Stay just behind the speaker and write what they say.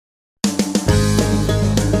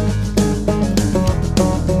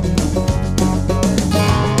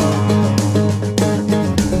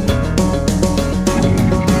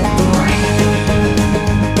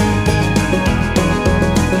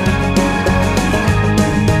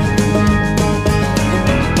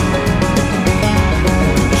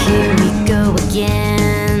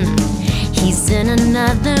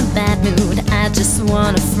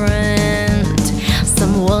want a friend,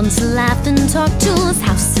 someone to laugh and talk to. His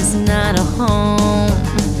house is not a home,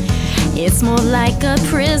 it's more like a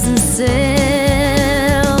prison cell.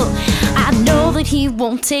 I know that he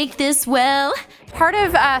won't take this well. Part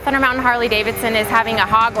of Thunder Mountain Harley Davidson is having a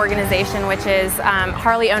HOG organization, which is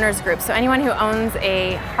Harley Owners Group. So anyone who owns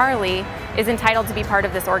a Harley is entitled to be part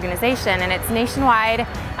of this organization, and it's nationwide.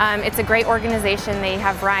 It's a great organization. They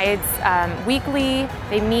have rides weekly,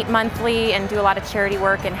 they meet monthly and do a lot of charity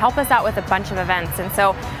work and help us out with a bunch of events. And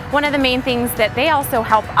so one of the main things that they also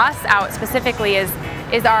help us out specifically is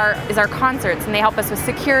our concerts, and they help us with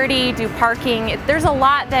security, do parking. There's a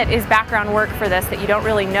lot that is background work for this that you don't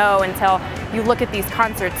really know until you look at these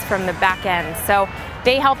concerts from the back end. So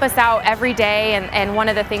they help us out every day, and one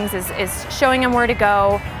of the things is showing them where to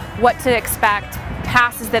go, what to expect,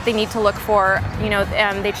 passes that they need to look for. You know,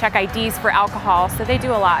 they check IDs for alcohol, so they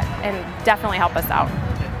do a lot and definitely help us out.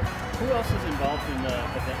 Who else is involved in the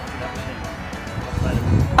event production?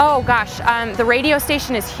 Oh gosh, the radio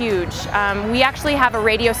station is huge. We actually have a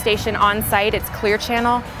radio station on site. It's Clear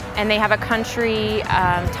Channel, and they have a country,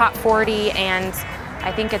 top 40, and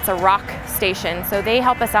I think it's a rock station. So they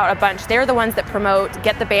help us out a bunch. They're the ones that promote,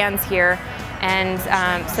 get the bands here, and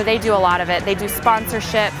so they do a lot of it. They do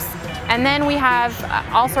sponsorships, and then we have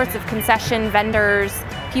all sorts of concession vendors,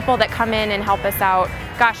 people that come in and help us out.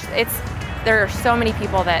 Gosh, there are so many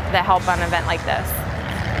people that help on an event like this.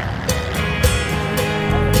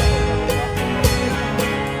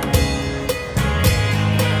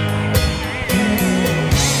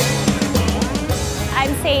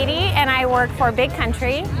 I'm Sadie, and I work for Big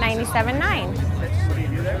Country 97.9. What do you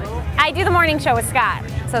do there? I do the morning show with Scott.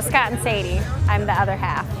 So Scott and Sadie, I'm the other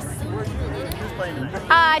half. Who's playing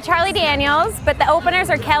tonight? Charlie Daniels, but the openers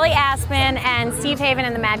are Kelly Aspen and Steve Haven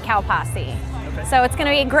and the Mad Cow Posse. So it's going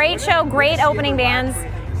to be a great show, great opening bands.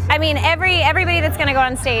 I mean, everybody that's going to go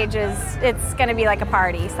on stage it's going to be like a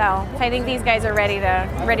party. So I think these guys are ready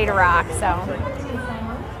to rock. So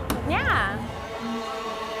yeah.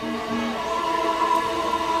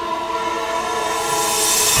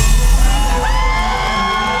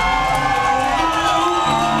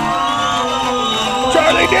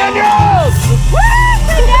 Charlie Daniels!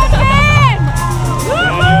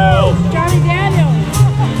 Charlie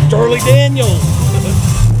Daniels! Charlie Daniels!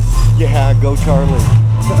 Yeah, go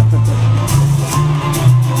Charlie.